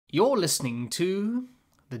You're listening to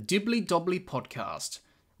the Dibbly-Dobbly podcast.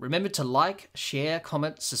 Remember to like, share,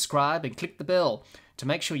 comment, subscribe, and click the bell to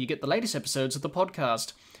make sure you get the latest episodes of the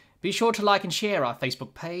podcast. Be sure to like and share our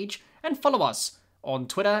Facebook page and follow us on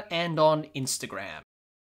Twitter and on Instagram.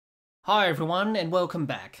 Hi everyone, and welcome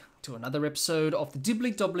back to another episode of the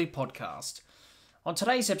Dibbly-Dobbly podcast. On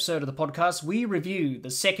today's episode of the podcast, we review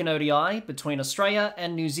the second ODI between Australia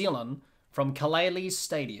and New Zealand from Cazaly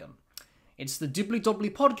Stadium. It's the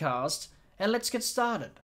Dibbly-Dobbly podcast, and let's get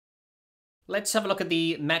started. Let's have a look at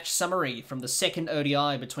the match summary from the second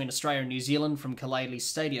ODI between Australia and New Zealand from Cazaly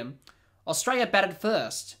Stadium. Australia batted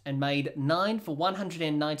first and made 9 for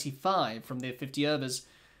 195 from their 50 overs.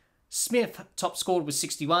 Smith top scored with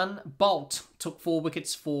 61. Bolt took 4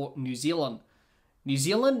 wickets for New Zealand. New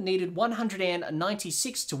Zealand needed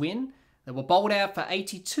 196 to win. They were bowled out for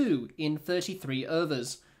 82 in 33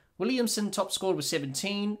 overs. Williamson top scored with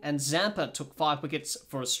 17 and Zampa took 5 wickets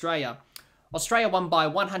for Australia. Australia won by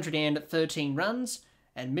 113 runs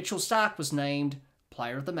and Mitchell Starc was named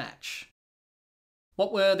Player of the Match.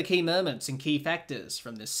 What were the key moments and key factors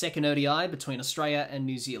from this second ODI between Australia and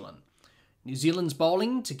New Zealand? New Zealand's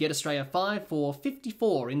bowling to get Australia 5 for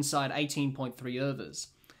 54 inside 18.3 overs.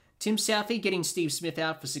 Tim Southee getting Steve Smith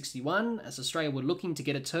out for 61 as Australia were looking to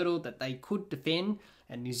get a total that they could defend,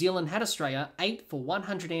 and New Zealand had Australia 8 for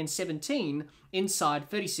 117 inside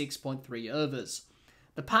 36.3 overs.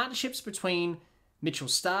 The partnerships between Mitchell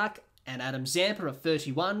Starc and Adam Zampa of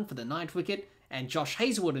 31 for the 9th wicket and Josh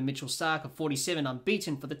Hazlewood and Mitchell Starc of 47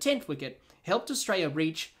 unbeaten for the 10th wicket helped Australia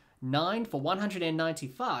reach 9 for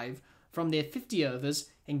 195 from their 50 overs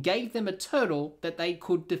and gave them a total that they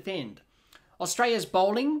could defend. Australia's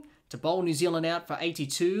bowling to bowl New Zealand out for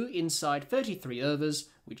 82 inside 33 overs,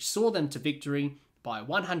 which saw them to victory by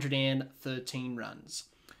 113 runs.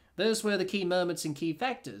 Those were the key moments and key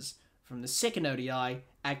factors from the second ODI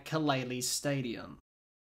at Cazaly Stadium.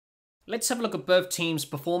 Let's have a look at both teams'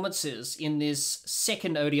 performances in this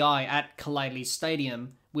second ODI at Cazaly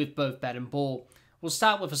Stadium with both bat and ball. We'll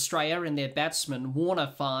start with Australia and their batsmen: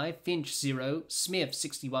 Warner 5, Finch 0, Smith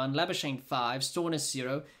 61, Labuschagne 5, Stoinis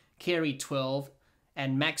 0, Carey 12,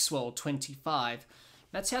 and Maxwell 25.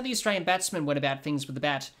 That's how the Australian batsmen went about things with the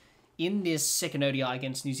bat in this second ODI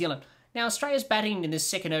against New Zealand. Now, Australia's batting in this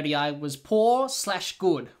second ODI was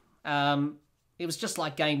poor/good. It was just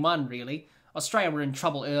like game one, really. Australia were in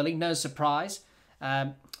trouble early, no surprise.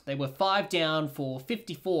 They were 5 down for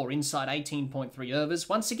 54 inside 18.3 overs.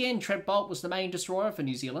 Once again, Trent Boult was the main destroyer for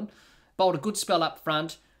New Zealand. Bowled a good spell up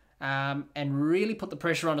front and really put the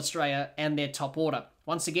pressure on Australia and their top order.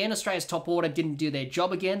 Once again, Australia's top order didn't do their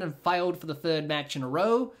job again and failed for the 3rd match in a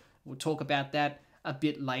row. We'll talk about that a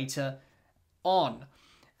bit later on.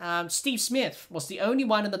 Steve Smith was the only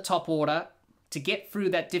one in the top order to get through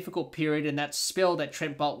that difficult period and that spell that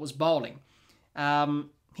Trent Boult was bowling.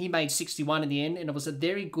 He made 61 in the end, and it was a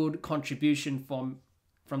very good contribution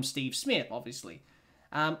from Steve Smith, obviously.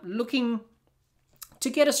 Looking to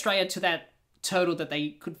get Australia to that total that they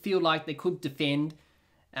could feel like they could defend.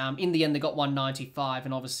 In the end, they got 195,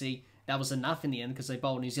 and obviously that was enough in the end because they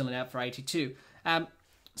bowled New Zealand out for 82.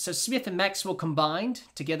 So Smith and Maxwell combined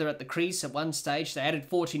together at the crease at one stage. They added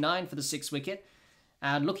 49 for the 6th wicket,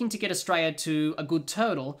 looking to get Australia to a good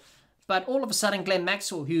total. But all of a sudden, Glenn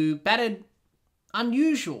Maxwell, who batted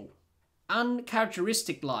unusual,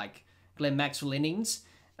 uncharacteristic-like Glenn Maxwell innings,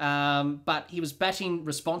 but he was batting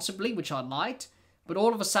responsibly, which I liked. But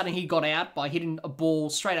all of a sudden, he got out by hitting a ball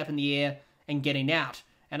straight up in the air and getting out.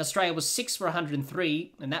 And Australia was 6 for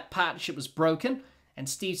 103, and that partnership was broken. And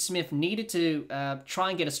Steve Smith needed to try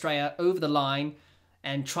and get Australia over the line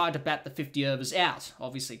and try to bat the 50 overs out,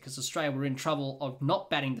 obviously, because Australia were in trouble of not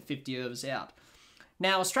batting the 50 overs out.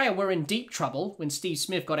 Now, Australia were in deep trouble when Steve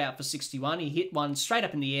Smith got out for 61. He hit one straight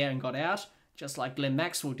up in the air and got out, just like Glenn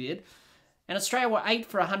Maxwell did. And Australia were 8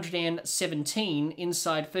 for 117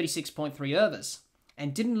 inside 36.3 overs,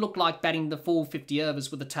 and didn't look like batting the full 50 overs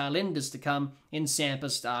with the tail enders to come in Zampa,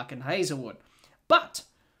 Starc, and Hazlewood. But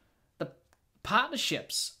the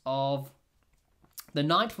partnerships of the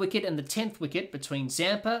 9th wicket and the 10th wicket between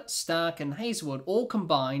Zampa, Starc, and Hazlewood all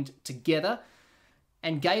combined together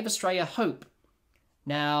and gave Australia hope.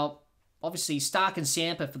 Now, obviously, Starc and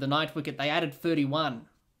Zampa for the 9th wicket, they added 31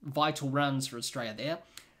 vital runs for Australia there.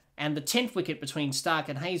 And the 10th wicket between Starc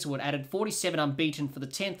and Hazlewood added 47 unbeaten for the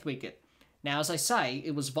 10th wicket. Now, as I say,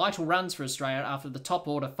 it was vital runs for Australia after the top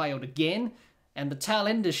order failed again, and the tail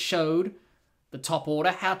enders showed the top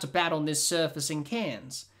order how to bat on this surface in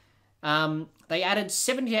Cairns. They added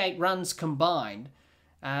 78 runs combined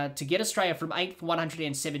to get Australia from 8 for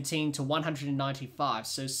 117 to 195.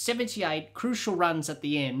 So 78 crucial runs at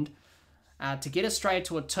the end to get Australia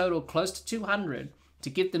to a total close to 200 to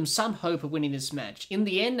give them some hope of winning this match. In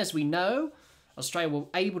the end, as we know, Australia were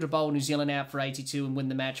able to bowl New Zealand out for 82 and win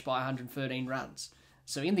the match by 113 runs.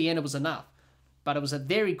 So in the end, it was enough. But it was a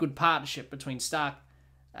very good partnership between Stark,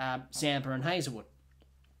 Zampa and Hazlewood.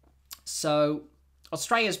 So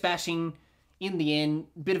Australia's batting, in the end,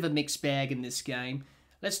 bit of a mixed bag in this game.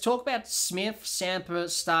 Let's talk about Smith, Zampa,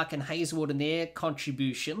 Stark and Hazlewood and their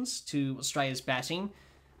contributions to Australia's batting.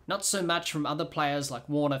 Not so much from other players like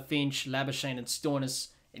Warner, Finch, Labuschagne and Stoinis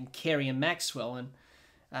and Carey and Maxwell.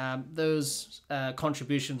 And those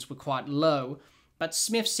contributions were quite low. But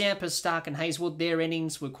Smith, Zampa, Stark and Hazlewood, their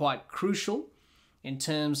innings were quite crucial in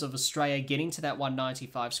terms of Australia getting to that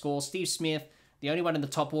 195 score. Steve Smith, the only one in the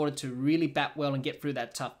top order to really bat well and get through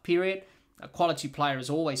that tough period. A quality player as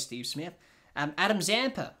always, Steve Smith. Adam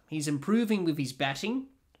Zampa, he's improving with his batting.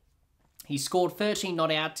 He scored 13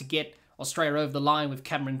 not out to get Australia over the line with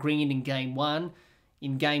Cameron Green in Game 1.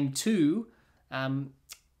 In Game 2,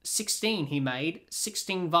 16 he made,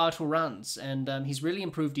 16 vital runs, and he's really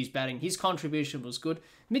improved his batting. His contribution was good.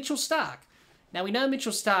 Mitchell Stark. Now, we know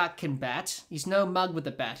Mitchell Stark can bat. He's no mug with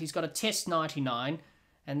the bat. He's got a Test 99,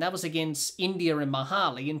 and that was against India and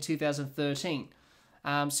Mohali in 2013.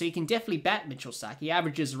 So you can definitely bat Mitchell Stark. He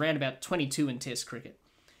averages around about 22 in Test cricket.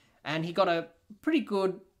 And he got a pretty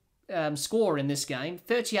good score in this game,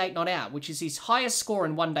 38 not out, which is his highest score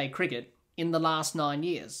in one-day cricket in the last 9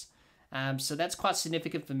 years. So that's quite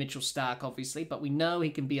significant for Mitchell Stark, obviously, but we know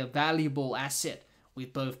he can be a valuable asset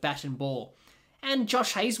with both bat and ball. And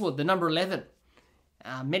Josh Hazlewood, the number 11.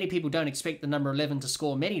 Many people don't expect the number 11 to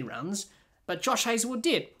score many runs, but Josh Hazlewood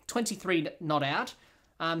did. 23 not out.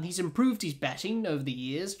 He's improved his batting over the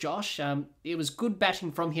years, Josh. It was good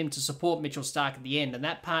batting from him to support Mitchell Stark at the end, and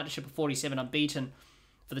that partnership of 47 unbeaten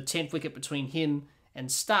for the 10th wicket between him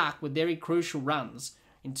and Stark were very crucial runs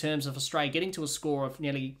in terms of Australia getting to a score of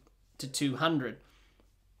nearly to 200.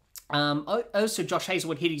 Also, Josh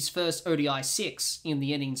Hazlewood hit his first ODI 6 in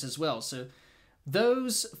the innings as well. So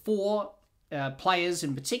those four players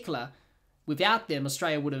in particular, without them,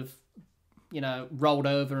 Australia would have, rolled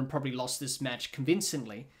over and probably lost this match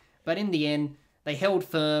convincingly. But in the end, they held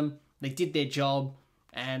firm, they did their job,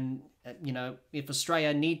 and, if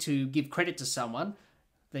Australia need to give credit to someone,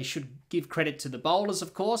 they should give credit to the bowlers,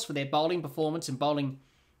 of course, for their bowling performance and bowling,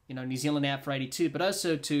 New Zealand out for 82, but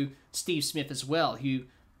also to Steve Smith as well, who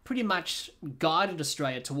pretty much guided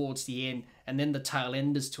Australia towards the end, and then the tail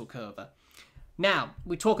enders took over. Now,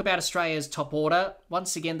 we talk about Australia's top order.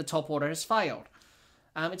 Once again, the top order has failed.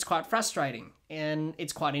 It's quite frustrating, and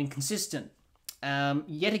it's quite inconsistent.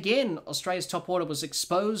 Yet again, Australia's top order was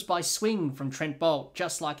exposed by swing from Trent Boult,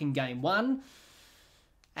 just like in Game 1.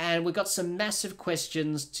 And we've got some massive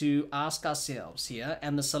questions to ask ourselves here,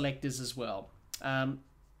 and the selectors as well.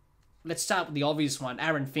 Let's start with the obvious one.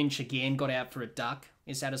 Aaron Finch again got out for a duck.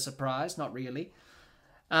 Is that a surprise? Not really.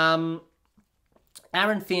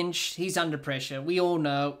 Aaron Finch, he's under pressure. We all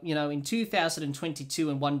know, in 2022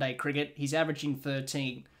 in one-day cricket, he's averaging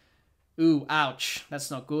 13. Ooh, ouch. That's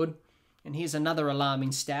not good. And here's another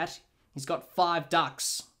alarming stat. He's got 5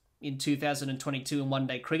 ducks in 2022 in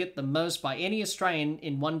one-day cricket, the most by any Australian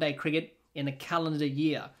in one-day cricket in a calendar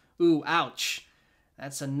year. Ooh, ouch.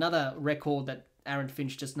 That's another record that Aaron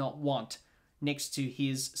Finch does not want next to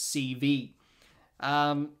his CV.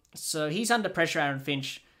 So he's under pressure, Aaron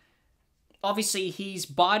Finch. Obviously, he's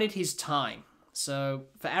bided his time. So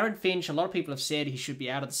for Aaron Finch, a lot of people have said he should be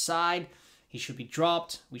out of the side, he should be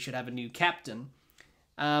dropped, we should have a new captain.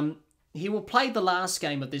 He will play the last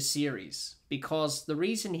game of this series, because the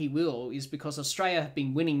reason he will is because Australia have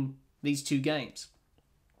been winning these 2 games.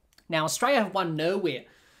 Now, Australia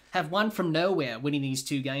have won from nowhere winning these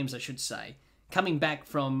 2 games, I should say, coming back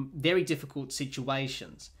from very difficult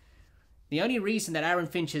situations. The only reason that Aaron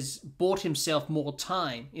Finch has bought himself more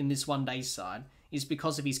time in this one-day side is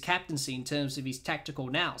because of his captaincy in terms of his tactical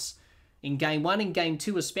nous. In Game 1 and Game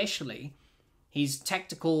 2 especially, his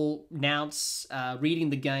tactical nous, reading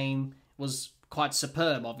the game, was quite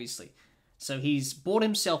superb, obviously. So he's bought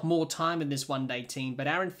himself more time in this one-day team. But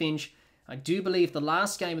Aaron Finch, I do believe the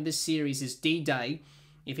last game of this series is D-Day.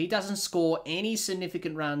 If he doesn't score any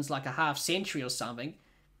significant runs, like a half century or something,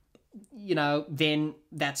 then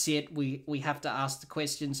that's it. We have to ask the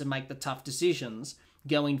questions and make the tough decisions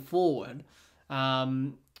going forward,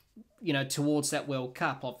 towards that World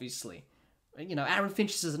Cup, obviously. Aaron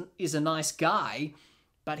Finch is a nice guy,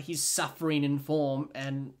 but he's suffering in form,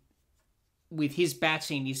 and with his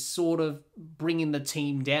batting, he's sort of bringing the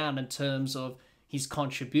team down in terms of his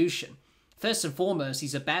contribution. First and foremost,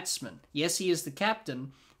 he's a batsman. Yes, he is the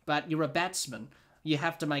captain, but you're a batsman. You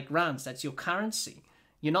have to make runs. That's your currency.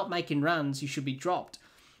 You're not making runs, you should be dropped.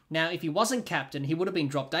 Now, if he wasn't captain, he would have been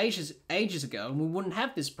dropped ages ago, and we wouldn't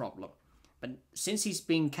have this problem. But since he's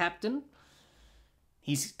been captain,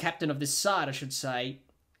 he's captain of this side, I should say,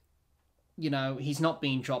 you know, he's not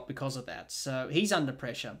being dropped because of that. So he's under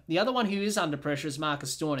pressure. The other one who is under pressure is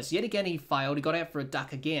Marcus Stoinis. Yet again, he failed. He got out for a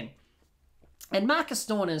duck again. And Marcus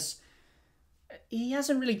Stoinis, he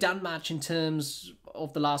hasn't really done much in terms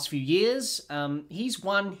of the last few years. He's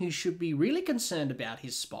one who should be really concerned about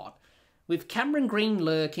his spot. With Cameron Green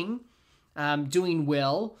lurking, doing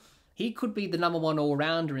well, he could be the #1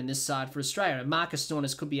 all-rounder in this side for Australia. And Marcus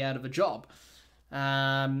Stoinis could be out of a job.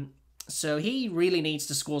 So he really needs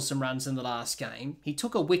to score some runs in the last game. He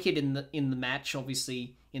took a wicket in the match,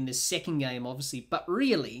 obviously, in this second game, obviously. But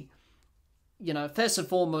really, you know, first and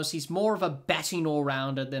foremost, he's more of a batting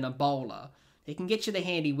all-rounder than a bowler. He can get you the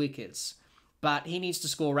handy wickets, but he needs to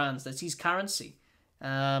score runs. That's his currency.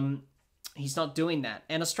 He's not doing that.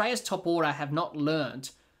 And Australia's top order have not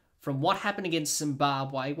learnt from what happened against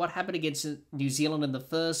Zimbabwe, what happened against New Zealand in the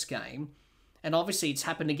first game, and obviously it's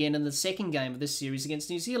happened again in the second game of this series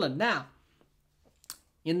against New Zealand. Now,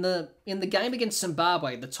 in the game against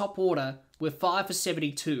Zimbabwe, the top order were 5 for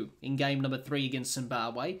 72 in game number 3 against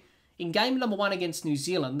Zimbabwe. In game number 1 against New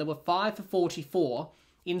Zealand, there were 5 for 44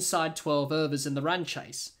 inside 12 overs in the run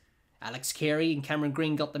chase. Alex Carey and Cameron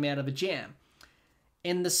Green got them out of a jam.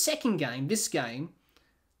 In the second game, this game,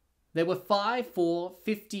 there were 5 for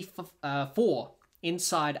 54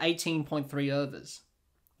 inside 18.3 overs.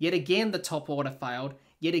 Yet again, the top order failed.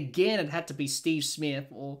 Yet again, it had to be Steve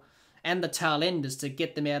Smith and the tail enders to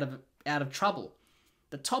get them out of trouble.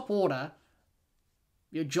 The top order,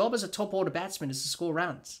 your job as a top order batsman is to score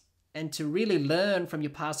runs and to really learn from your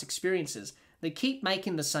past experiences. They keep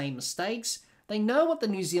making the same mistakes. They know what the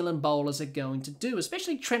New Zealand bowlers are going to do,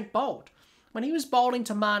 especially Trent Boult. When he was bowling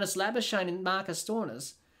to Marnus Labuschagne and Marcus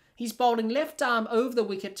Stoinis, he's bowling left arm over the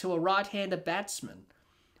wicket to a right-handed batsman.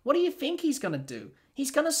 What do you think he's going to do?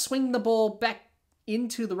 He's going to swing the ball back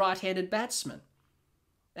into the right-handed batsman.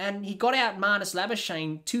 And he got out Marnus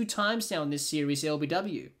Labuschagne 2 times now in this series,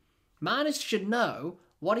 LBW. Marnus should know,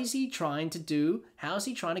 what is he trying to do? How is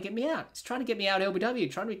he trying to get me out? He's trying to get me out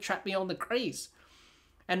LBW, trying to trap me on the crease.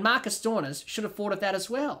 And Marcus Stoinis should have thought of that as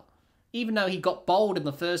well. Even though he got bowled in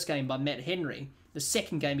the first game by Matt Henry, the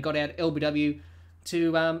second game he got out LBW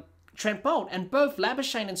to Trent Boult. And both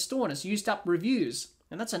Labuschagne and Stoinis used up reviews.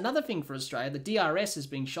 And that's another thing for Australia. The DRS has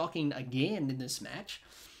been shocking again in this match.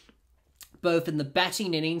 Both in the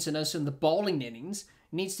batting innings and also in the bowling innings.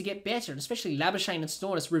 It needs to get better. And especially Labuschagne and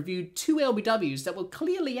Stoinis reviewed 2 LBWs that were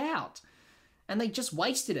clearly out. And they just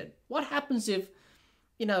wasted it. What happens if,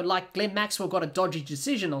 you know, like Glenn Maxwell got a dodgy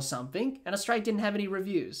decision or something and Australia didn't have any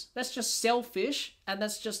reviews? That's just selfish, and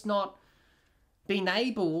that's just not being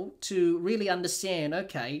able to really understand,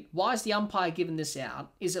 okay, why is the umpire giving this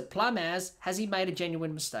out? Is it plumb as, has he made a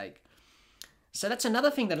genuine mistake? So that's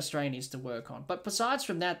another thing that Australia needs to work on. But besides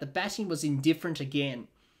from that, the batting was indifferent again.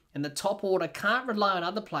 And the top order can't rely on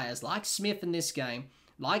other players like Smith in this game,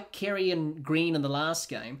 like Carey and Green in the last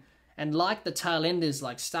game, and like the tail enders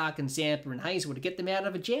like Stark and Zampa and Hazelwood to get them out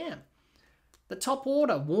of a jam. The top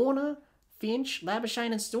order, Warner, Finch,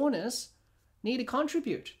 Labuschagne and Stoinis, need to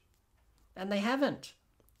contribute. And they haven't.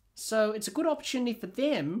 So it's a good opportunity for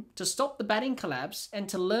them to stop the batting collapse and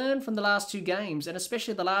to learn from the last 2 games, and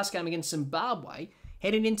especially the last game against Zimbabwe,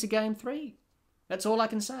 heading into Game 3. That's all I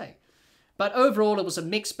can say. But overall, it was a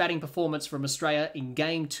mixed batting performance from Australia in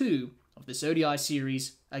Game 2 of this ODI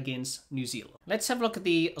series against New Zealand. Let's have a look at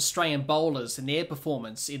the Australian bowlers and their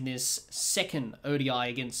performance in this second ODI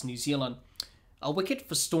against New Zealand. A wicket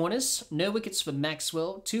for Stoinis, no wickets for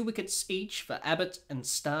Maxwell, 2 wickets each for Abbott and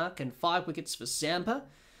Stark, and 5 wickets for Zampa,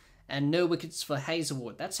 and no wickets for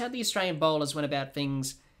Hazelwood. That's how the Australian bowlers went about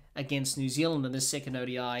things against New Zealand in this second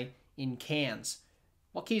ODI in Cairns.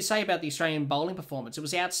 What can you say about the Australian bowling performance? It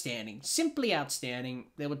was outstanding, simply outstanding.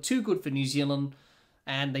 They were too good for New Zealand,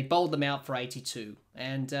 and they bowled them out for 82.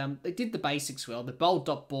 And they did the basics well. They bowled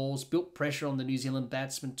dot balls, built pressure on the New Zealand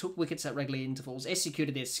batsmen, took wickets at regular intervals,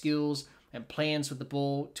 executed their skills and plans with the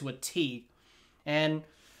ball to a T. And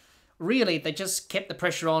really, they just kept the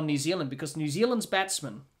pressure on New Zealand because New Zealand's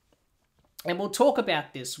batsmen, and we'll talk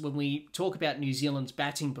about this when we talk about New Zealand's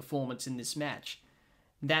batting performance in this match,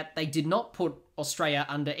 that they did not put Australia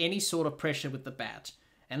under any sort of pressure with the bat.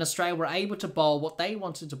 And Australia were able to bowl what they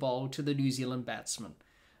wanted to bowl to the New Zealand batsmen.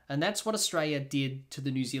 And that's what Australia did to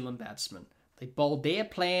the New Zealand batsmen. They bowled their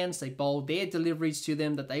plans, they bowled their deliveries to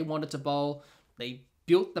them that they wanted to bowl. They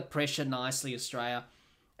built the pressure nicely, Australia.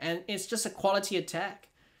 And it's just a quality attack.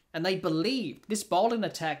 And they believed, this bowling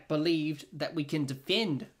attack believed that we can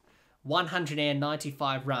defend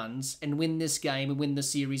 195 runs and win this game and win the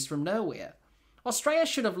series from nowhere. Australia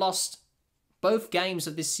should have lost both games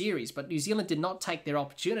of this series, but New Zealand did not take their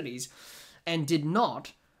opportunities and did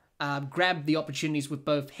not grab the opportunities with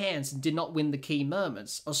both hands and did not win the key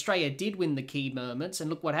moments. Australia did win the key moments, and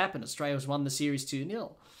look what happened. Australia has won the series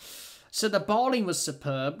 2-0. So the bowling was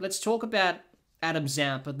superb. Let's talk about Adam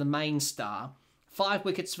Zampa, the main star. 5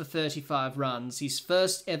 wickets for 35 runs. His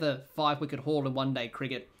first ever 5-wicket haul in one-day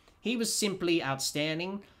cricket. He was simply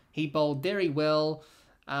outstanding. He bowled very well.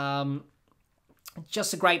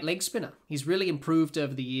 Just a great leg spinner. He's really improved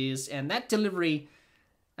over the years. And that delivery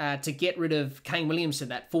to get rid of Kane Williamson,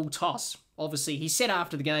 that full toss. Obviously, he said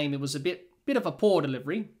after the game it was a bit of a poor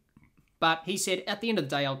delivery. But he said, at the end of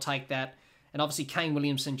the day, I'll take that. And obviously, Kane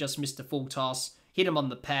Williamson just missed a full toss. Hit him on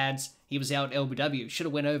the pads. He was out LBW. Should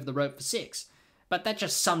have went over the rope for 6. But that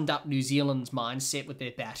just summed up New Zealand's mindset with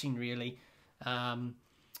their batting, really.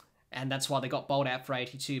 And that's why they got bowled out for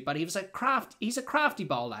 82. But he's a crafty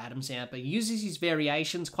bowler, Adam Zampa. He uses his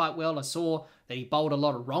variations quite well. I saw that he bowled a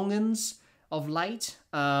lot of wrong-uns of late.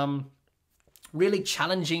 Really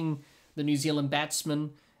challenging the New Zealand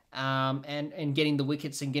batsmen and getting the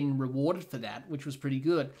wickets and getting rewarded for that, which was pretty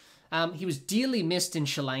good. He was dearly missed in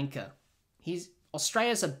Sri Lanka.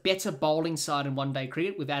 Australia's a better bowling side in one-day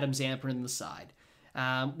cricket with Adam Zampa in the side.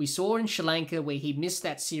 We saw in Sri Lanka where he missed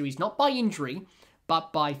that series, not by injury,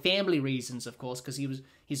 but by family reasons, of course, because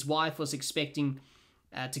his wife was expecting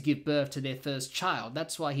to give birth to their first child.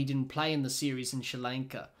 That's why he didn't play in the series in Sri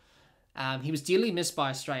Lanka. He was dearly missed by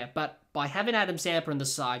Australia, but by having Adam Zampa in the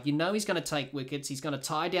side, you know he's going to take wickets, he's going to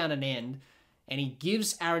tie down an end, and he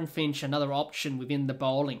gives Aaron Finch another option within the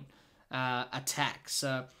bowling attack.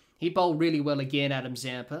 So he bowled really well again, Adam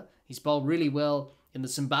Zampa. He's bowled really well in the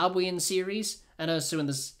Zimbabwean series and also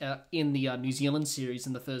in the New Zealand series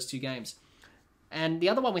in the first 2 games. And the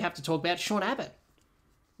other one we have to talk about, Sean Abbott.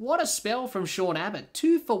 What a spell from Sean Abbott.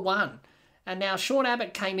 2 for 1. And now Sean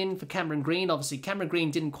Abbott came in for Cameron Green. Obviously, Cameron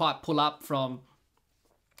Green didn't quite pull up from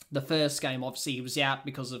the first game. Obviously, he was out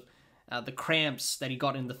because of the cramps that he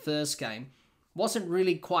got in the first game. Wasn't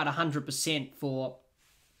really quite 100% for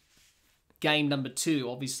game number 2,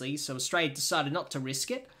 obviously. So Australia decided not to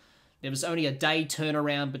risk it. There was only a day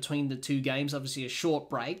turnaround between the 2 games. Obviously, a short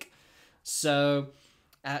break. So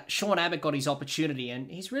Sean Abbott got his opportunity, and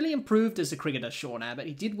he's really improved as a cricketer, Sean Abbott.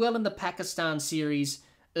 He did well in the Pakistan series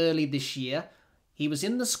early this year. He was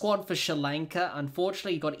in the squad for Sri Lanka.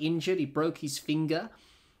 Unfortunately, he got injured. He broke his finger.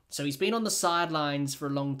 So he's been on the sidelines for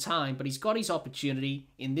a long time, but he's got his opportunity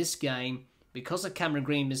in this game because of Cameron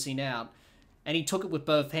Green missing out, and he took it with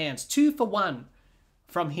both hands. 2 for 1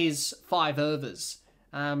 from his 5 overs.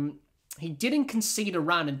 He didn't concede a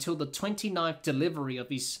run until the 29th delivery of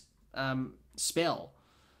his spell.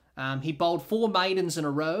 He bowled 4 maidens in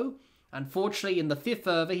a row. Unfortunately, in the 5th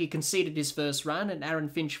over, he conceded his first run, and Aaron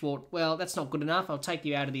Finch thought, well, that's not good enough, I'll take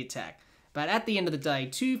you out of the attack. But at the end of the day,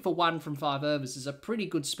 2 for 1 from 5 overs is a pretty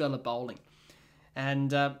good spell of bowling. And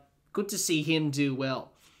good to see him do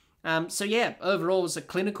well. So yeah, overall it was a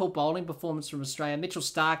clinical bowling performance from Australia. Mitchell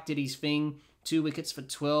Starc did his thing, 2 wickets for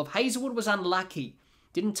 12. Hazelwood was unlucky.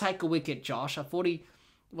 Didn't take a wicket, Josh. I thought he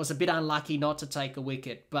was a bit unlucky not to take a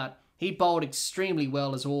wicket, but he bowled extremely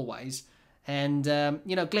well as always. And,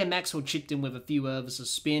 Glenn Maxwell chipped in with a few overs of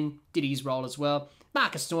spin, did his role as well.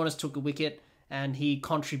 Marcus Stoinis took a wicket, and he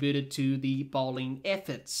contributed to the bowling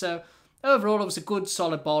effort. So, overall, it was a good,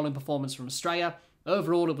 solid bowling performance from Australia.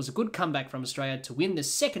 Overall, it was a good comeback from Australia to win the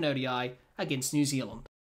second ODI against New Zealand.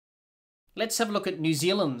 Let's have a look at New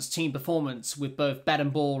Zealand's team performance with both bat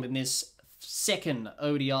and ball in this second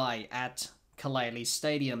ODI at Cazaly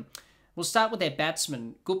Stadium. We'll start with their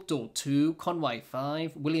batsmen. Guptill 2, Conway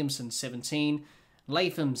 5, Williamson 17,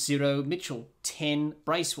 Latham 0, Mitchell 10,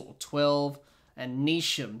 Bracewell 12, and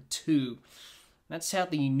Neesham 2. That's how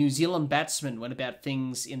the New Zealand batsmen went about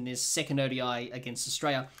things in this second ODI against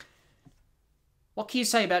Australia. What can you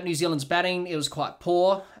say about New Zealand's batting? It was quite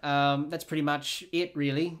poor. That's pretty much it,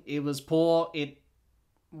 really. It was poor. It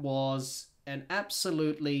was an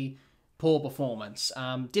absolutely poor performance.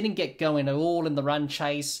 Didn't get going at all in the run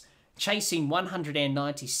chase. Chasing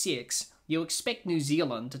 196, you expect New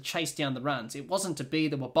Zealand to chase down the runs. It wasn't to be.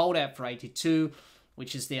 They were bowled out for 82,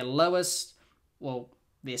 which is their lowest,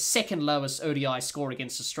 their second lowest ODI score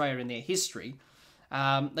against Australia in their history.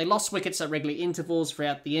 They lost wickets at regular intervals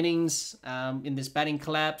throughout the innings in this batting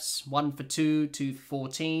collapse. 1 for 2, 2 for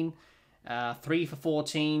 14, 3 for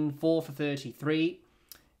 14, 4 for 33,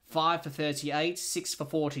 5 for 38, 6 for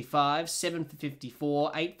 45, 7 for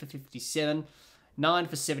 54, 8 for 57, 9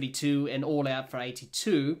 for 72, and all out for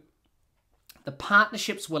 82. The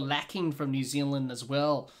partnerships were lacking from New Zealand as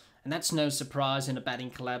well. And that's no surprise in a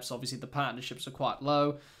batting collapse. Obviously, the partnerships are quite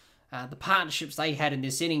low. The partnerships they had in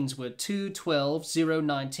this innings were 2, 12, 0,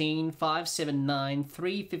 19, 5, 7, 9,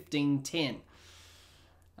 3, 15, 10.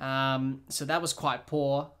 So that was quite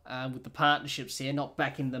poor with the partnerships here, not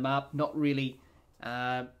backing them up, not really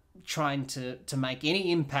trying to make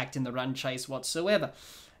any impact in the run chase whatsoever.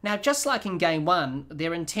 Now, just like in Game 1,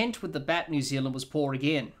 their intent with the bat, New Zealand, was poor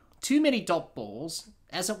again. Too many dot balls,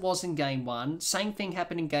 as it was in Game 1. Same thing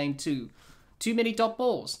happened in Game 2. Too many dot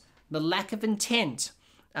balls. The lack of intent.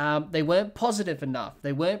 They weren't positive enough.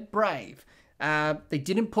 They weren't brave. They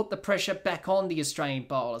didn't put the pressure back on the Australian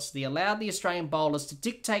bowlers. They allowed the Australian bowlers to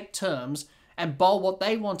dictate terms and bowl what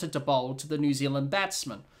they wanted to bowl to the New Zealand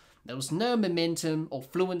batsmen. There was no momentum or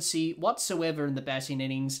fluency whatsoever in the batting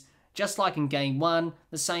innings. Just like in Game 1,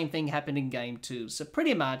 the same thing happened in Game 2. So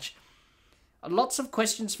pretty much, lots of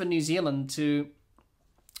questions for New Zealand to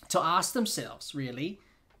ask themselves, really,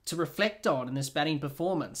 to reflect on in this batting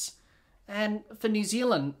performance. And for New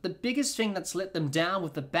Zealand, the biggest thing that's let them down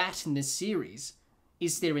with the bat in this series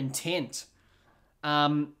is their intent.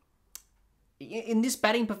 In this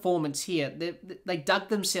batting performance here, they dug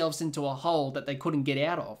themselves into a hole that they couldn't get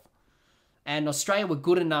out of. And Australia were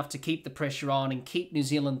good enough to keep the pressure on and keep New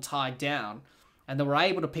Zealand tied down. And they were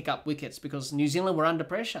able to pick up wickets because New Zealand were under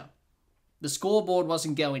pressure. The scoreboard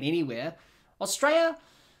wasn't going anywhere. Australia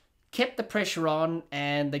kept the pressure on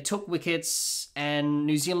and they took wickets, and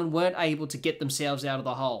New Zealand weren't able to get themselves out of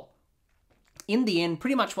the hole. In the end,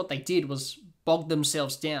 pretty much what they did was bog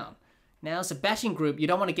themselves down. Now, as a batting group, you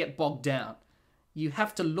don't want to get bogged down. You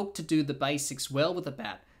have to look to do the basics well with the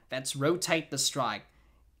bat. That's rotate the strike,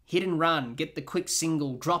 hit and run, get the quick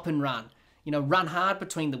single, drop and run. Run hard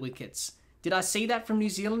between the wickets. Did I see that from New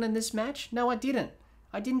Zealand in this match? No, I didn't.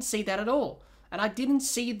 I didn't see that at all. And I didn't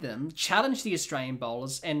see them challenge the Australian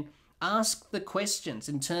bowlers and ask the questions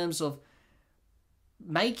in terms of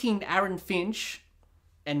making Aaron Finch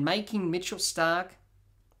and making Mitchell Starc,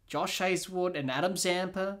 Josh Hazlewood and Adam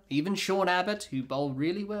Zampa, even Sean Abbott, who bowled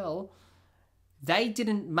really well. They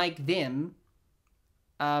didn't make them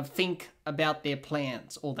think about their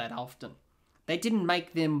plans all that often. They didn't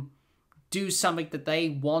make them do something that they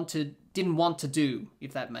didn't want to do,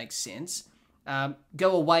 if that makes sense.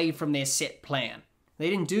 Go away from their set plan. They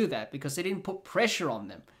didn't do that because they didn't put pressure on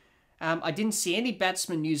them. I didn't see any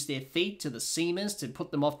batsmen use their feet to the seamers to put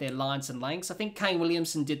them off their lines and lengths. I think Kane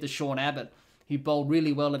Williamson did the Sean Abbott, who bowled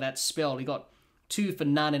really well in that spell. He got 2 for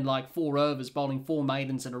none in like 4 overs, bowling 4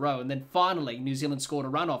 maidens in a row. And then finally, New Zealand scored a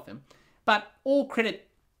run off him. But all credit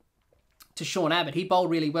to Sean Abbott. He bowled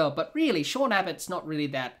really well. But really, Sean Abbott's not really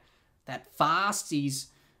that fast. He's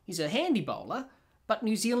a handy bowler. But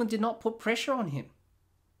New Zealand did not put pressure on him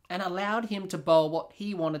and allowed him to bowl what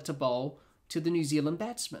he wanted to bowl to the New Zealand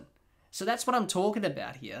batsmen. So that's what I'm talking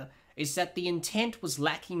about here, is that the intent was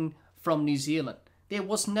lacking from New Zealand. There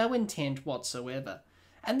was no intent whatsoever.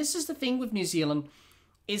 And this is the thing with New Zealand,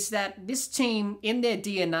 is that this team, in their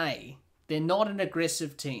DNA, they're not an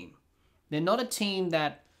aggressive team. They're not a team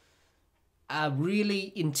that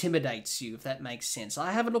really intimidates you, if that makes sense.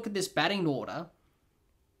 I have a look at this batting order.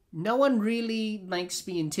 No one really makes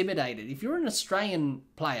me intimidated. If you're an Australian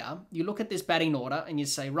player, you look at this batting order and you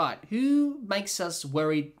say, right, who makes us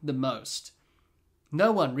worried the most?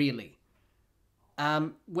 No one really.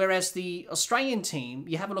 Whereas the Australian team,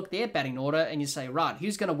 you have a look at their batting order and you say, right,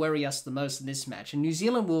 who's going to worry us the most in this match? And New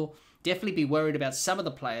Zealand will definitely be worried about some of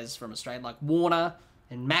the players from Australia, like Warner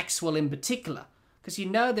and Maxwell in particular, because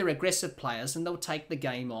they're aggressive players and they'll take the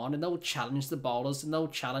game on and they'll challenge the bowlers and they'll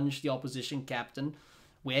challenge the opposition captain,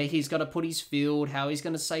 where he's going to put his field, how he's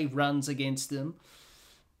going to save runs against them.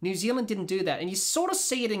 New Zealand didn't do that. And you sort of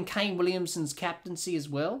see it in Kane Williamson's captaincy as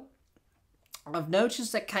well. I've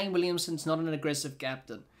noticed that Kane Williamson's not an aggressive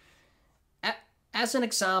captain. As an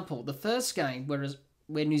example, the first game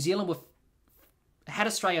where New Zealand had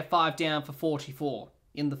Australia 5 down for 44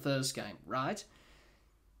 in the first game, right?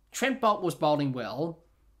 Trent Boult was bowling well,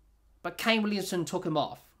 but Kane Williamson took him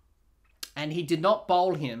off. And he did not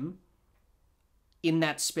bowl him in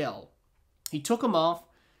that spell. He took him off.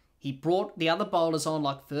 He brought the other bowlers on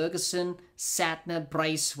like Ferguson, Satner,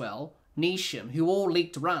 Bracewell, Neesham, who all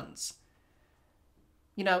leaked runs.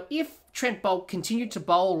 If Trent Boult continued to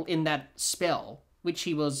bowl in that spell, which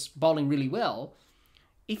he was bowling really well,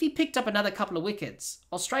 if he picked up another couple of wickets,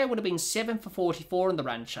 Australia would have been 7 for 44 in the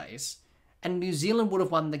run chase, and New Zealand would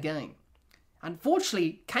have won the game.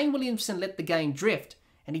 Unfortunately, Kane Williamson let the game drift,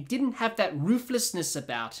 and he didn't have that ruthlessness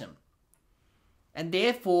about him. And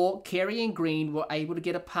therefore, Carey and Green were able to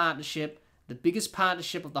get a partnership, the biggest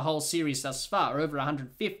partnership of the whole series thus far, over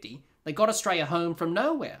 150. They got Australia home from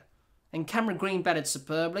nowhere. And Cameron Green batted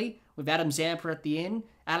superbly with Adam Zampa at the end.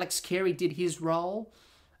 Alex Carey did his role.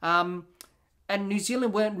 And New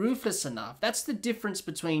Zealand weren't ruthless enough. That's the difference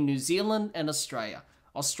between New Zealand and Australia.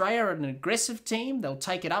 Australia are an aggressive team. They'll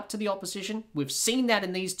take it up to the opposition. We've seen that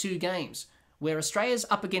in these two games, where Australia's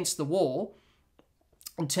up against the wall,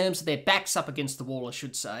 in terms of their backs up against the wall, I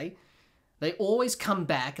should say. They always come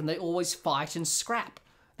back and they always fight and scrap.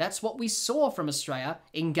 That's what we saw from Australia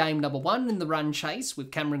in game number 1 in the run chase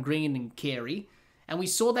with Cameron Green and Carey. And we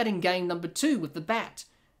saw that in game number 2 with the bat,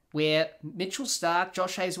 where Mitchell Starc,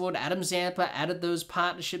 Josh Hazlewood, Adam Zampa added those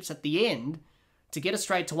partnerships at the end to get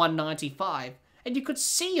Australia to 195. And you could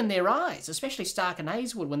see in their eyes, especially Starc and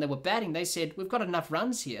Hazlewood, when they were batting, they said, we've got enough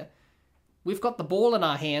runs here. We've got the ball in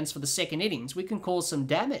our hands for the second innings. We can cause some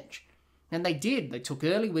damage. And they did. They took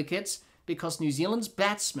early wickets because New Zealand's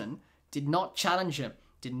batsmen did not challenge them,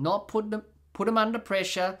 did not put them under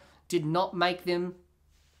pressure, did not make them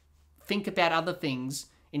think about other things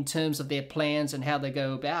in terms of their plans and how they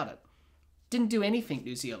go about it. Didn't do anything,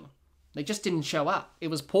 New Zealand. They just didn't show up. It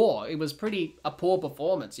was poor. It was a poor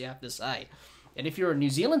performance, you have to say. And if you're a New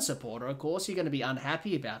Zealand supporter, of course, you're going to be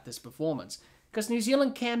unhappy about this performance because New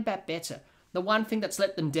Zealand can bat better. The one thing that's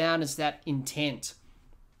let them down is that intent.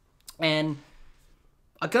 And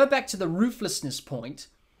I go back to the ruthlessness point.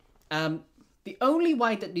 The only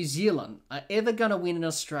way that New Zealand are ever going to win in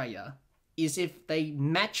Australia is if they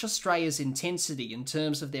match Australia's intensity in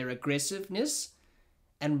terms of their aggressiveness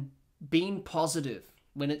and being positive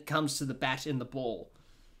when it comes to the bat and the ball.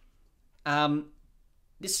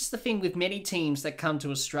 This is the thing with many teams that come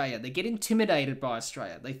to Australia. They get intimidated by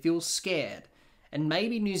Australia. They feel scared. And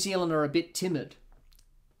maybe New Zealand are a bit timid,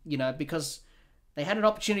 because they had an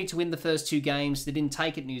opportunity to win the first 2 games. They didn't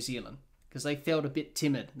take it, New Zealand, because they felt a bit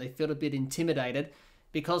timid. They felt a bit intimidated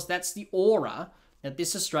because that's the aura that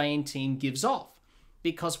this Australian team gives off.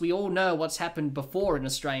 Because we all know what's happened before in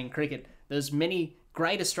Australian cricket. There's many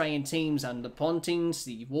great Australian teams under Ponting,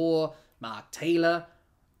 Steve Waugh, Mark Taylor,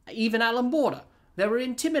 even Alan Border. They were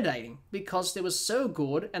intimidating because they were so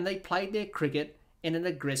good and they played their cricket in an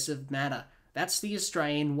aggressive manner. That's the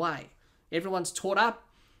Australian way. Everyone's taught up.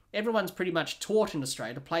 Everyone's pretty much taught in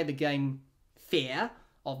Australia to play the game fair,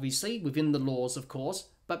 obviously, within the laws, of course,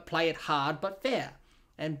 but play it hard but fair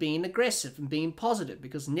and being aggressive and being positive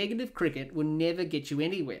because negative cricket will never get you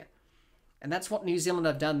anywhere. And that's what New Zealand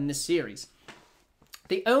have done in this series.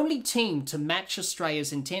 The only team to match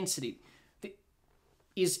Australia's intensity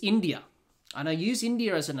is India. And I use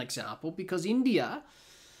India as an example because India,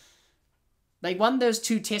 they won those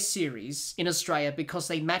 2 test series in Australia because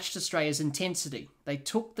they matched Australia's intensity. They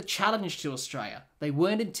took the challenge to Australia. They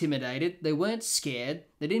weren't intimidated. They weren't scared.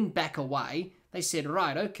 They didn't back away. They said,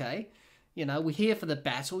 right, okay, we're here for the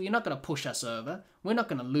battle. You're not going to push us over. We're not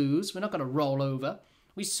going to lose. We're not going to roll over.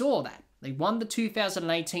 We saw that. They won the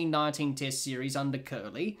 2018-19 test series under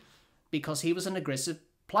Curley because he was an aggressive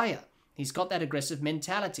player. He's got that aggressive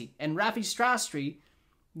mentality. And Ravi Shastri,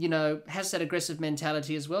 has that aggressive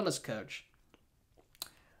mentality as well as coach.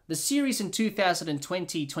 The series in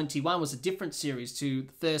 2020-21 was a different series to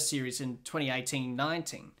the first series in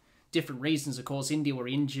 2018-19. Different reasons, of course. India were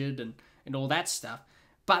injured and all that stuff.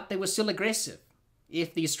 But they were still aggressive.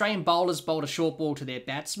 If the Australian bowlers bowled a short ball to their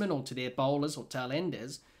batsmen or to their bowlers or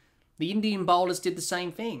tail-enders, the Indian bowlers did the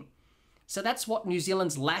same thing. So that's what New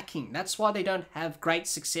Zealand's lacking. That's why they don't have great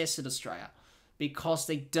success at Australia. Because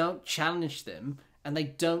they don't challenge them and they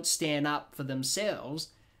don't stand up for themselves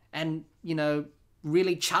and,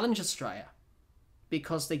 really challenge Australia.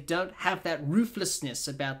 Because they don't have that ruthlessness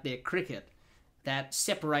about their cricket that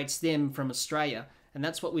separates them from Australia. And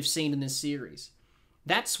that's what we've seen in this series.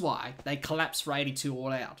 That's why they collapsed for 82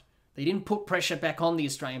 all out. They didn't put pressure back on the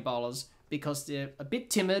Australian bowlers because they're a bit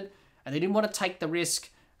timid and they didn't want to take the risk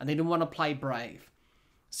and they didn't want to play brave.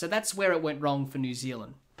 So that's where it went wrong for New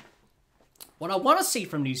Zealand. What I want to see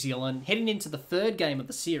from New Zealand heading into the 3rd game of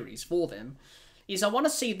the series for them is I want to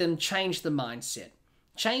see them change the mindset.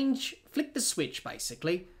 Flick the switch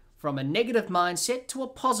basically from a negative mindset to a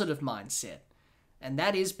positive mindset. And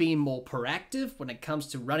that is being more proactive when it comes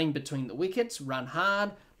to running between the wickets, run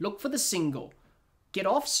hard, look for the single, get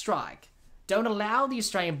off strike. Don't allow the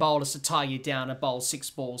Australian bowlers to tie you down and bowl 6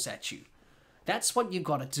 balls at you. That's what you've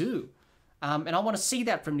got to do. And I want to see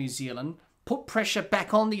that from New Zealand. Put pressure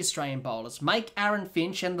back on the Australian bowlers. Make Aaron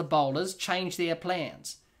Finch and the bowlers change their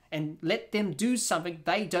plans. And let them do something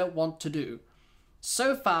they don't want to do.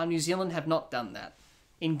 So far, New Zealand have not done that.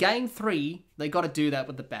 In Game 3, they got to do that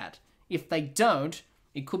with the bat. If they don't,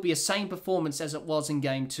 it could be a same performance as it was in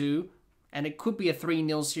Game 2. And it could be a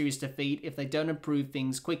 3-0 series defeat if they don't improve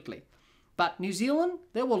things quickly. But New Zealand,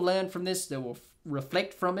 they will learn from this. They will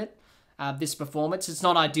reflect from it. this performance. It's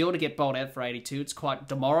not ideal to get bowled out for 82. It's quite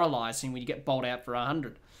demoralising when you get bowled out for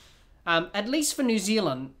 100. At least for New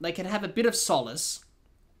Zealand, they can have a bit of solace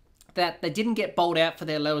that they didn't get bowled out for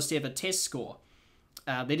their lowest ever test score.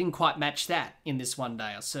 They didn't quite match that in this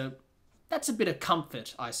one-dayer, so that's a bit of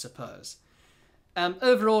comfort, I suppose.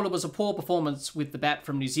 Overall, it was a poor performance with the bat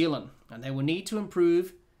from New Zealand, and they will need to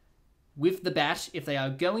improve with the bat if they are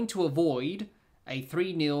going to avoid a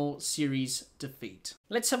 3-0 series defeat.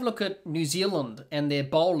 Let's have a look at New Zealand and their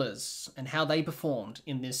bowlers and how they performed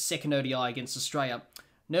in this second ODI against Australia.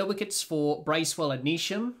 No wickets for Bracewell and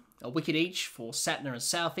Neesham, a wicket each for Satner and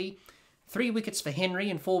Southey, 3 wickets for Henry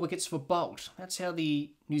and 4 wickets for Bolt. That's how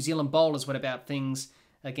the New Zealand bowlers went about things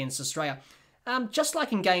against Australia. Just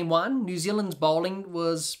like in Game 1, New Zealand's bowling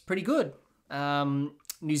was pretty good.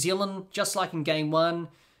 New Zealand, just like in Game 1,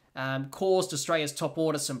 caused Australia's top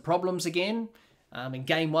order some problems again. In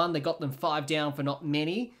Game 1, they got them 5 down for not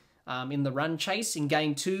many in the run chase. In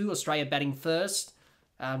Game 2, Australia batting first.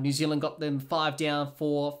 New Zealand got them 5 down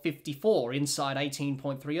for 54 inside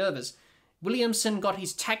 18.3 overs. Williamson got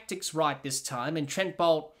his tactics right this time, and Trent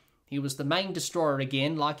Boult, he was the main destroyer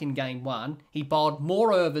again, like in Game 1. He bowled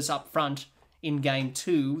more overs up front in Game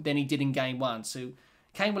 2 than he did in Game 1. So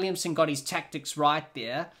Kane Williamson got his tactics right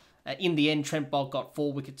there. In the end, Trent Boult got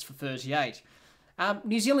 4 wickets for 38.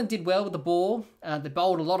 New Zealand did well with the ball. They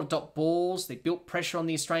bowled a lot of dot balls. They built pressure on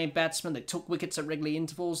the Australian batsmen. They took wickets at regular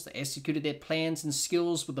intervals. They executed their plans and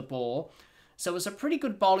skills with the ball. So it was a pretty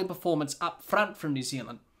good bowling performance up front from New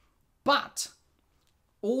Zealand. But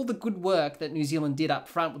all the good work that New Zealand did up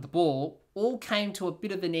front with the ball all came to a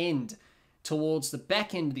bit of an end towards the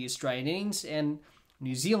back end of the Australian innings, and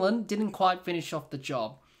New Zealand didn't quite finish off the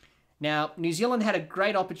job. Now, New Zealand had a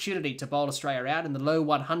great opportunity to bowl Australia out in the low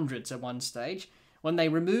 100s at one stage. When they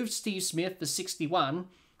removed Steve Smith for 61,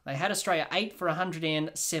 they had Australia 8 for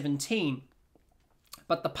 117.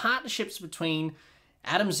 But the partnerships between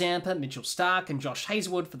Adam Zampa, Mitchell Starc and Josh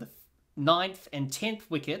Hazlewood for the 9th and 10th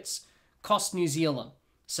wickets cost New Zealand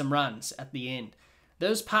some runs at the end.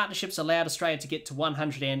 Those partnerships allowed Australia to get to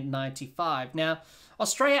 195. Now,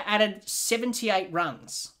 Australia added 78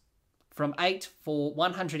 runs from 8 for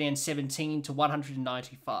 117 to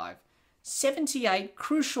 195. 78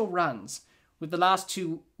 crucial runs with the last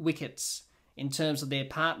 2 wickets in terms of their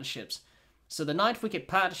partnerships. So the 9th wicket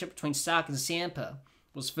partnership between Starc and Zampa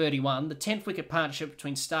was 31. The 10th wicket partnership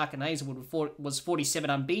between Starc and Hazlewood was 47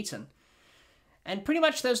 unbeaten. And pretty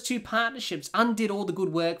much those 2 partnerships undid all the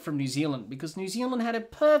good work from New Zealand, because New Zealand had a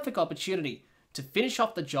perfect opportunity to finish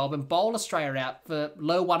off the job and bowl Australia out for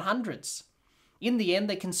low 100s. In the end,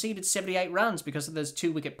 they conceded 78 runs because of those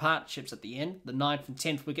 2 wicket partnerships at the end, the 9th and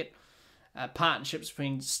 10th wicket partnerships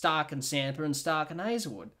between Starc and Zampa and Starc and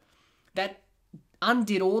Hazlewood. That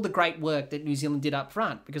undid all the great work that New Zealand did up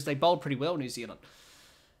front, because they bowled pretty well, New Zealand.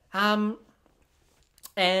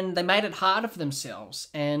 And they made it harder for themselves.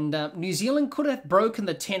 And New Zealand could have broken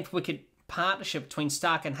the 10th wicket partnership between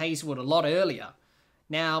Starc and Hazlewood a lot earlier.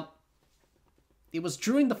 Now, it was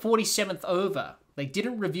during the 47th over. They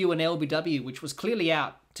didn't review an LBW, which was clearly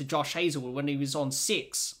out to Josh Hazlewood when he was on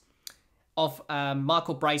 6 of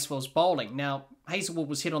Michael Bracewell's bowling. Now, Hazlewood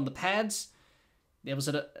was hit on the pads. There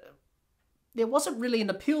wasn't really an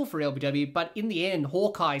appeal for LBW, but in the end,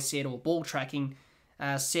 Hawkeye said, or ball tracking,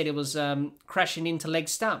 said it was crashing into leg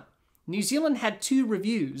stump. New Zealand had 2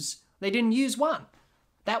 reviews. They didn't use one.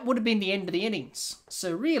 That would have been the end of the innings.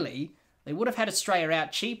 So really, they would have had Australia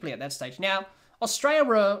out cheaply at that stage. Now, Australia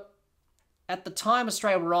were, at the time,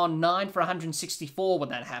 Australia were on 9 for 164 when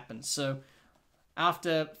that happened. So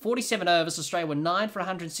after 47 overs, Australia were 9 for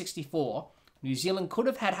 164. New Zealand could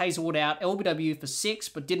have had Hazlewood out, LBW for 6,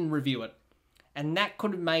 but didn't review it. And that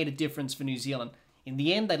could have made a difference for New Zealand. In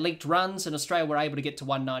the end, they leaked runs and Australia were able to get to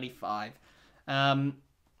 195.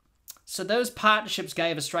 So those partnerships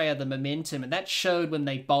gave Australia the momentum, and that showed when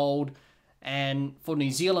they bowled. And for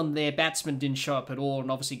New Zealand, their batsmen didn't show up at all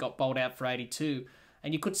and obviously got bowled out for 82.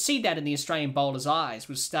 And you could see that in the Australian bowlers' eyes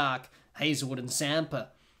with Starc, Hazlewood and Zampa,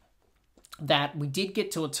 that we did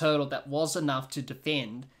get to a total that was enough to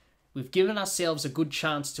defend. We've given ourselves a good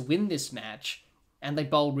chance to win this match, and they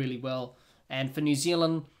bowled really well. And for New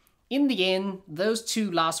Zealand, in the end, those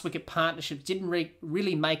 2 last wicket partnerships didn't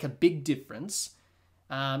really make a big difference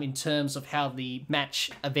in terms of how the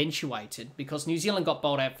match eventuated, because New Zealand got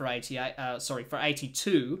bowled out for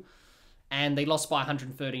 82, and they lost by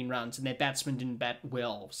 113 runs, and their batsmen didn't bat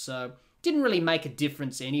well. So didn't really make a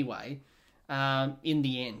difference anyway in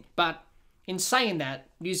the end. But in saying that,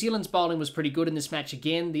 New Zealand's bowling was pretty good in this match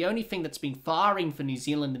again. The only thing that's been firing for New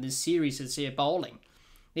Zealand in this series is their bowling.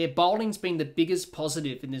 Their bowling's been the biggest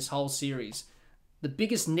positive in this whole series. the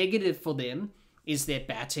biggest negative for them is their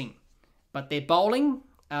batting. But their bowling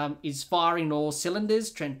is firing all cylinders.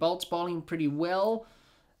 Trent Bolt's bowling pretty well.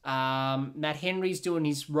 Matt Henry's doing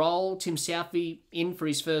his role. Tim Southey in for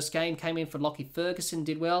his first game. Came in for Lockie Ferguson,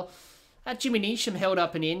 did well. Jimmy Neesham held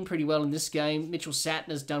up and in pretty well in this game. Mitchell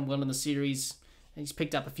Satner's done well in the series. He's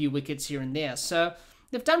picked up a few wickets here and there. So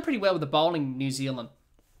they've done pretty well with the bowling, New Zealand.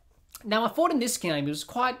 Now, I thought in this game it was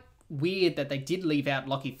quite weird that they did leave out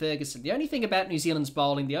Lockie Ferguson. The only thing about New Zealand's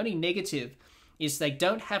bowling, the only negative, is they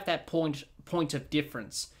don't have that point of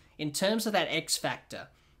difference. In terms of that X factor,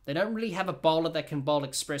 they don't really have a bowler that can bowl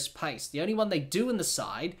express pace. The only one they do in the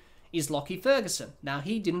side is Lockie Ferguson. Now,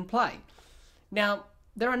 he didn't play. Now,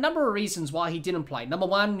 there are a number of reasons why he didn't play. Number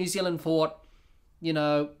one, New Zealand thought,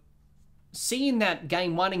 seeing that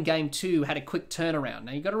Game 1 and Game 2 had a quick turnaround.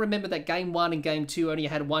 Now, you've got to remember that Game 1 and Game 2 only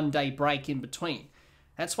had a one-day break in between.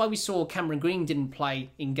 That's why we saw Cameron Green didn't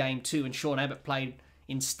play in Game 2 and Sean Abbott played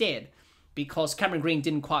instead, because Cameron Green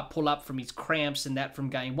didn't quite pull up from his cramps and that from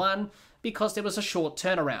Game 1 because there was a short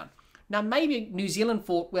turnaround. Now, maybe New Zealand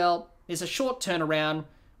thought, well, there's a short turnaround.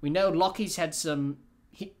 We know Lockie's had some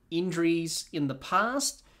injuries in the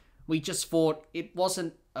past. We just thought it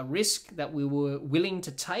wasn't a risk that we were willing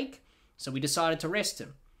to take, so we decided to rest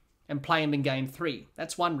him and play him in Game 3.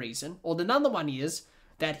 That's one reason. Or the other one is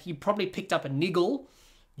that he probably picked up a niggle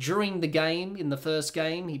during the game. In the first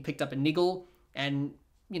game, he picked up a niggle and,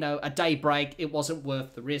 a day break, it wasn't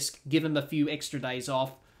worth the risk. Give him a few extra days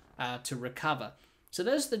off to recover. So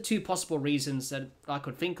those are the two possible reasons that I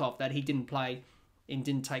could think of that he didn't play and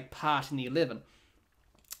didn't take part in the 11.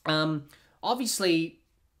 Obviously,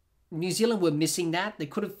 New Zealand were missing that. They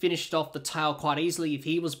could have finished off the tail quite easily if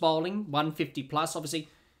he was bowling 150 plus. Obviously,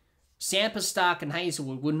 Samper, Stark and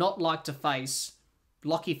Hazlewood would not like to face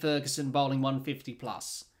Lockie Ferguson bowling 150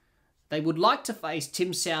 plus. They would like to face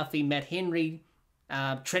Tim Southey, Matt Henry,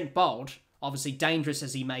 Trent Bolt, obviously dangerous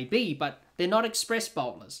as he may be, but they're not express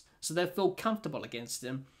bowlers, so they feel comfortable against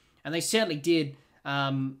them. And they certainly did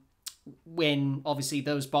when, obviously,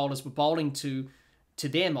 those bowlers were bowling to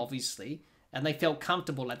them, obviously, and they felt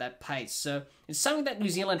comfortable at that pace. So it's something that New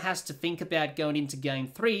Zealand has to think about going into Game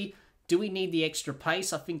 3. Do we need the extra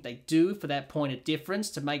pace? I think they do for that point of difference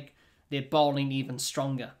to make their bowling even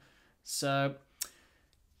stronger. So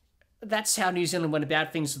that's how New Zealand went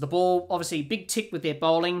about things with the ball. Obviously, big tick with their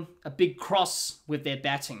bowling, a big cross with their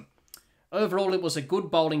batting. Overall, it was a good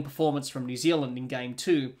bowling performance from New Zealand in Game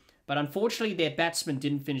 2, but unfortunately their batsmen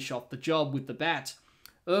didn't finish off the job with the bat.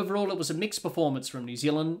 Overall, it was a mixed performance from New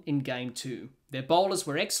Zealand in Game 2. Their bowlers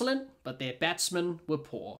were excellent, but their batsmen were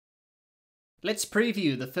poor. Let's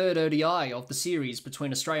preview the third ODI of the series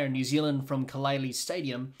between Australia and New Zealand from Cazaly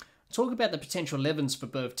Stadium. Talk about the potential 11s for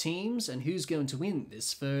both teams and who's going to win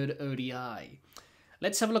this third ODI.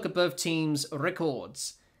 Let's have a look at both teams'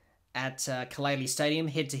 records at Cazaly Stadium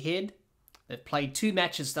head-to-head. They've played 2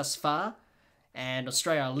 matches thus far, and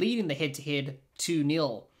Australia are leading the head-to-head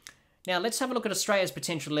 2-0. Now, let's have a look at Australia's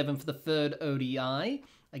potential 11 for the third ODI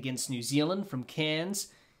against New Zealand from Cairns.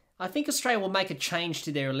 I think Australia will make a change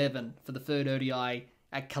to their 11 for the third ODI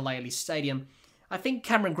at Cazaly Stadium. I think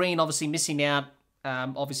Cameron Green obviously missing out,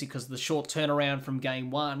 obviously because of the short turnaround from Game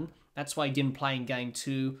 1. That's why he didn't play in Game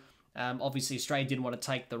 2. Obviously, Australia didn't want to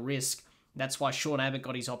take the risk. That's why Sean Abbott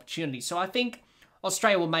got his opportunity. So I think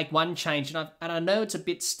Australia will make one change. And I know it's a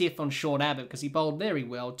bit stiff on Sean Abbott because he bowled very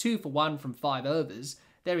well. 2 for 1 from 5 overs.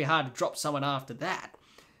 Very hard to drop someone after that.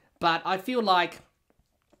 But I feel like,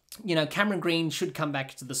 Cameron Green should come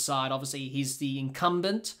back to the side. Obviously, he's the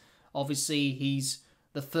incumbent. Obviously, he's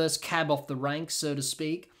the first cab off the rank, so to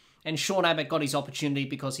speak. And Sean Abbott got his opportunity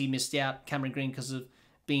because he missed out, Cameron Green, because of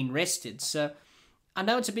being rested. So I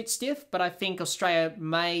know it's a bit stiff, but I think Australia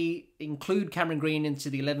may include Cameron Green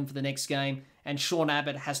into the 11 for the next game, and Sean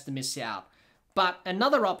Abbott has to miss out. But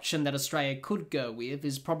another option that Australia could go with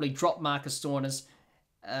is probably drop Marcus Stoinis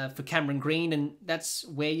for Cameron Green, and that's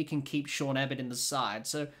where you can keep Sean Abbott in the side.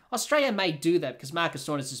 So Australia may do that because Marcus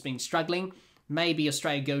Stoinis has been struggling. Maybe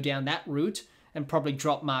Australia go down that route and probably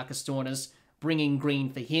drop Marcus Stoinis, bring in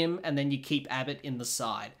Green for him, and then you keep Abbott in the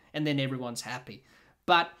side, and then everyone's happy.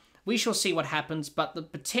 But we shall see what happens, but the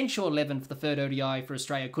potential 11 for the third ODI for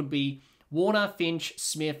Australia could be Warner, Finch,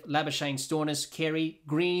 Smith, Labuschagne, Stoinis, Carey,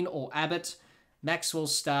 Green or Abbott, Maxwell,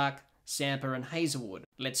 Stark, Samper and Hazlewood.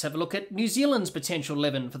 Let's have a look at New Zealand's potential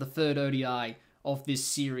 11 for the third ODI of this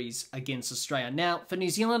series against Australia. Now, for New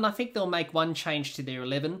Zealand, I think they'll make one change to their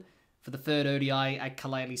 11 for the third ODI at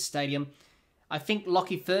Cazaly Stadium. I think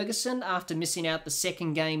Lockie Ferguson, after missing out the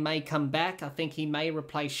second game, may come back. I think he may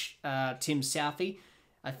replace Tim Southey.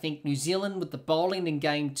 I think New Zealand, with the bowling in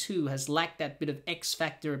Game 2, has lacked that bit of X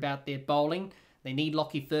factor about their bowling. They need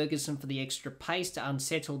Lockie Ferguson for the extra pace to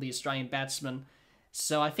unsettle the Australian batsmen.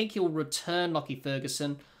 So I think he'll return Lockie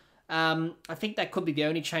Ferguson. I think that could be the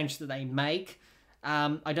only change that they make.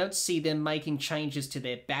 I don't see them making changes to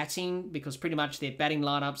their batting because pretty much their batting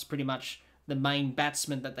lineup's pretty much the main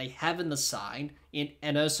batsman that they have in the side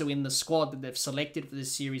and also in the squad that they've selected for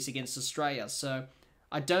this series against Australia. So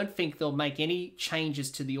I don't think they'll make any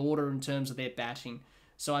changes to the order in terms of their batting.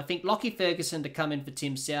 So I think Lockie Ferguson to come in for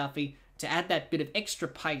Tim Southee to add that bit of extra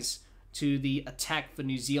pace to the attack for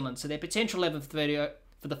New Zealand. So their potential 11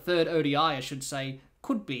 for the third ODI, I should say,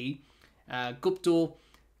 could be Guptill,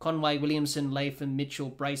 Conway, Williamson, Latham, Mitchell,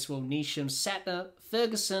 Bracewell, Neesham, Sattler,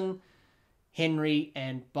 Ferguson, Henry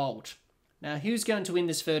and Bolt. Now, who's going to win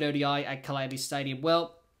this third ODI at Cazaly Stadium?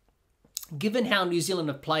 Well, given how New Zealand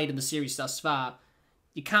have played in the series thus far,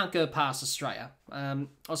 you can't go past Australia.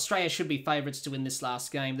 Australia should be favourites to win this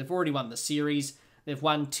last game. They've already won the series. They've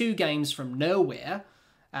won 2 games from nowhere,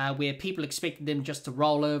 where people expected them just to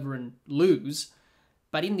roll over and lose.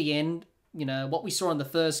 But in the end, you know, what we saw in the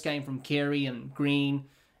first game from Carey and Green,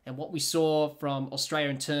 and what we saw from Australia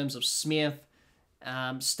in terms of Smith,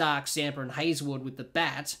 Stark, Zampa and Hazelwood with the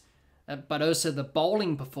bat, but also the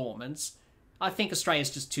bowling performance, I think Australia's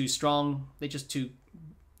just too strong. They're just too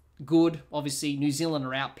good. Obviously, New Zealand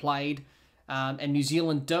are outplayed, and New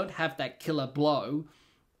Zealand don't have that killer blow,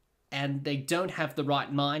 and they don't have the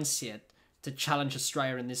right mindset to challenge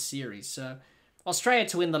Australia in this series. So Australia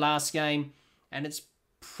to win the last game, and it's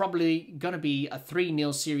probably going to be a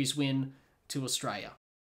 3-0 series win to Australia.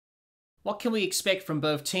 What can we expect from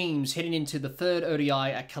both teams heading into the third ODI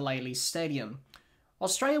at Cazaly Stadium?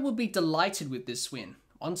 Australia will be delighted with this win.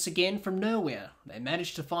 Once again from nowhere, they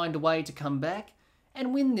managed to find a way to come back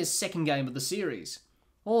and win this second game of the series.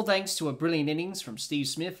 All thanks to a brilliant innings from Steve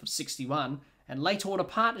Smith of 61 and late order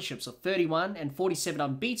partnerships of 31 and 47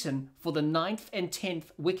 unbeaten for the 9th and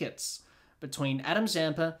 10th wickets between Adam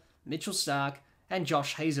Zampa, Mitchell Stark and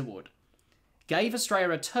Josh Hazelwood. Gave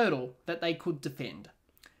Australia a total that they could defend.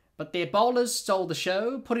 But their bowlers stole the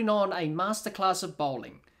show, putting on a masterclass of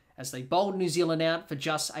bowling as they bowled New Zealand out for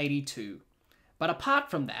just 82. But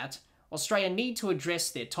apart from that, Australia need to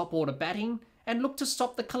address their top order batting and look to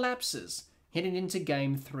stop the collapses heading into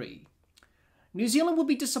Game 3. New Zealand will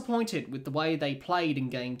be disappointed with the way they played in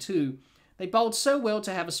Game 2. They bowled so well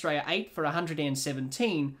to have Australia 8 for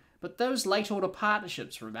 117, but those late order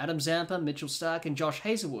partnerships from Adam Zampa, Mitchell Stark and Josh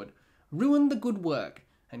Hazelwood ruined the good work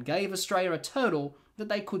and gave Australia a total that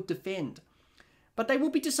they could defend. But they will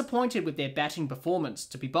be disappointed with their batting performance.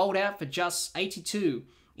 To be bowled out for just 82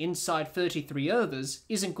 inside 33 overs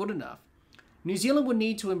isn't good enough. New Zealand will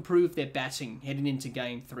need to improve their batting heading into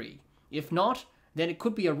Game 3. If not, then it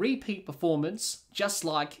could be a repeat performance just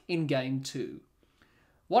like in Game 2.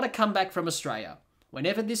 What a comeback from Australia.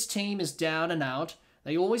 Whenever this team is down and out,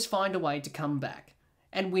 they always find a way to come back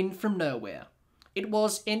and win from nowhere. It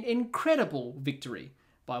was an incredible victory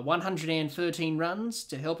by 113 runs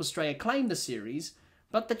to help Australia claim the series,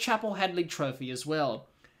 but the Chappell Hadlee Trophy as well.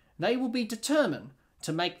 They will be determined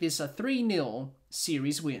to make this a 3-0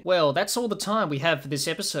 series win. Well, that's all the time we have for this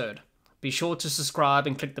episode. Be sure to subscribe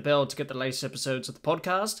and click the bell to get the latest episodes of the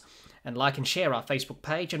podcast, and like and share our Facebook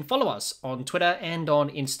page and follow us on Twitter and on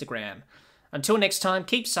Instagram. Until next time,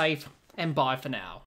 keep safe and bye for now.